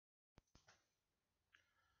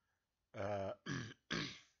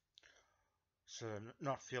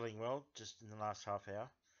Not feeling well just in the last half hour. I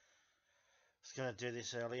was going to do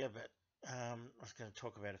this earlier, but I was going to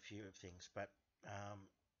talk about a few things, but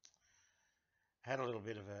had a little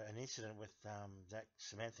bit of an incident with that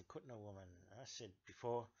Samantha Kutner woman. I said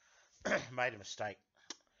before, made a mistake.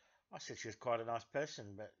 I said she was quite a nice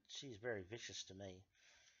person, but she's very vicious to me.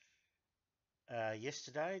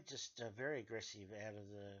 Yesterday, just very aggressive out of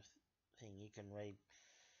the thing. You can read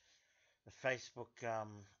the Facebook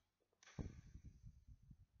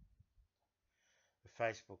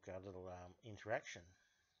little interaction.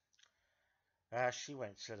 She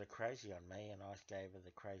went sort of crazy on me, and I gave her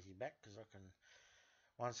the crazy back because I can.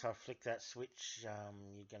 Once I flick that switch,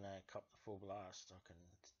 you're gonna cop the full blast. I can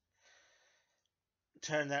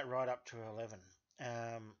turn that right up to 11.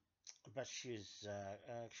 But she's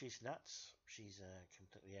nuts. She's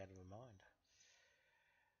completely out of her mind.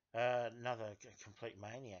 Another complete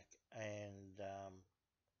maniac, and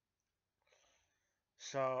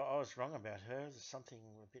so I was wrong about her. There's something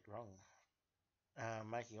a bit wrong.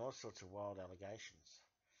 Making all sorts of wild allegations.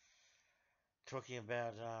 Talking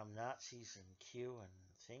about Nazis and Q and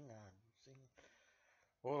thing.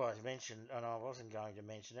 All I mentioned, and I wasn't going to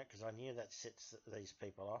mention it because I knew that sets these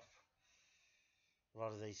people off. A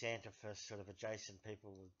lot of these Antifa sort of adjacent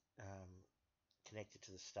people connected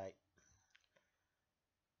to the state.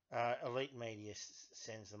 Elite media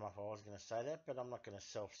sends them off. I was going to say that, but I'm not going to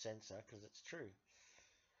self-censor because it's true.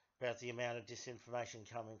 About the amount of disinformation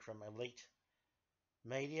coming from elite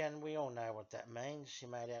media, and we all know what that means. She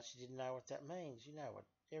made out she didn't know what that means. You know what?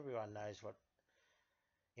 Everyone knows what,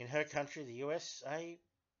 in her country, the USA,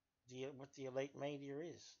 what the elite media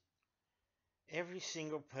is. Every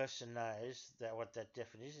single person knows that what that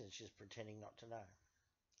definition is. She's pretending not to know.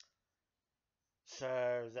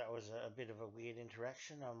 So that was a bit of a weird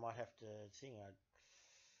interaction. I might have to think.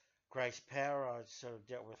 Grace Power, I sort of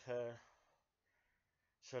dealt with her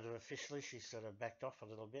sort of officially. She sort of backed off a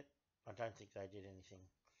little bit. I don't think they did anything.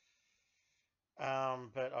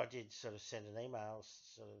 But I did sort of send an email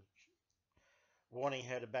sort of warning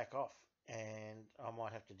her to back off. And I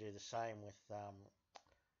might have to do the same with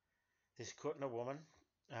this Kutner woman.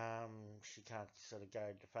 She can't sort of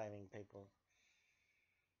go defaming people,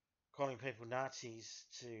 calling people Nazis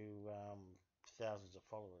to thousands of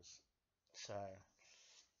followers. So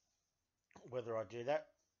whether I do that,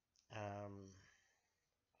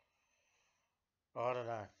 I don't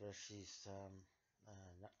know. But she's a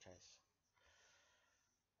nutcase.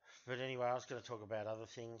 But anyway, I was going to talk about other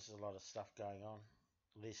things. There's a lot of stuff going on.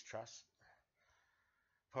 Liz Truss.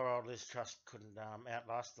 Poor old Liz Truss couldn't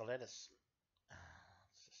outlast the lettuce.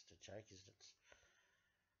 It's just a joke, isn't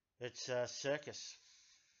it? It's a circus,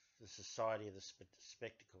 the society of the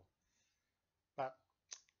spectacle. But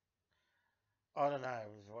I don't know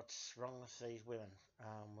what's wrong with these women,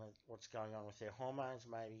 what's going on with their hormones.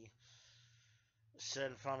 Maybe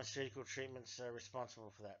certain pharmaceutical treatments are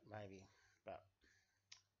responsible for that, maybe. But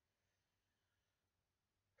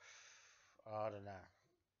I don't know.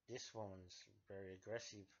 This woman's very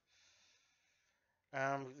aggressive.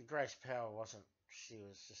 Grace Power wasn't. She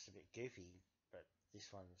was just a bit goofy, but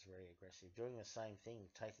this one's very aggressive. Doing the same thing,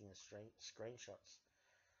 taking the screenshots.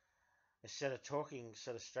 Instead of talking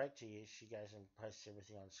sort of straight to you, she goes and posts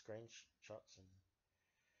everything on screenshots and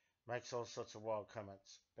makes all sorts of wild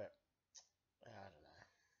comments. But I don't know.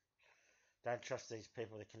 Don't trust these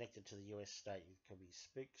people. They're connected to the US state. It could be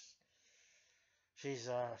spooks. She's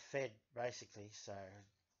fed, basically, so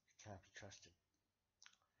can't be trusted.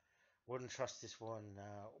 Wouldn't trust this one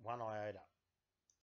one iota.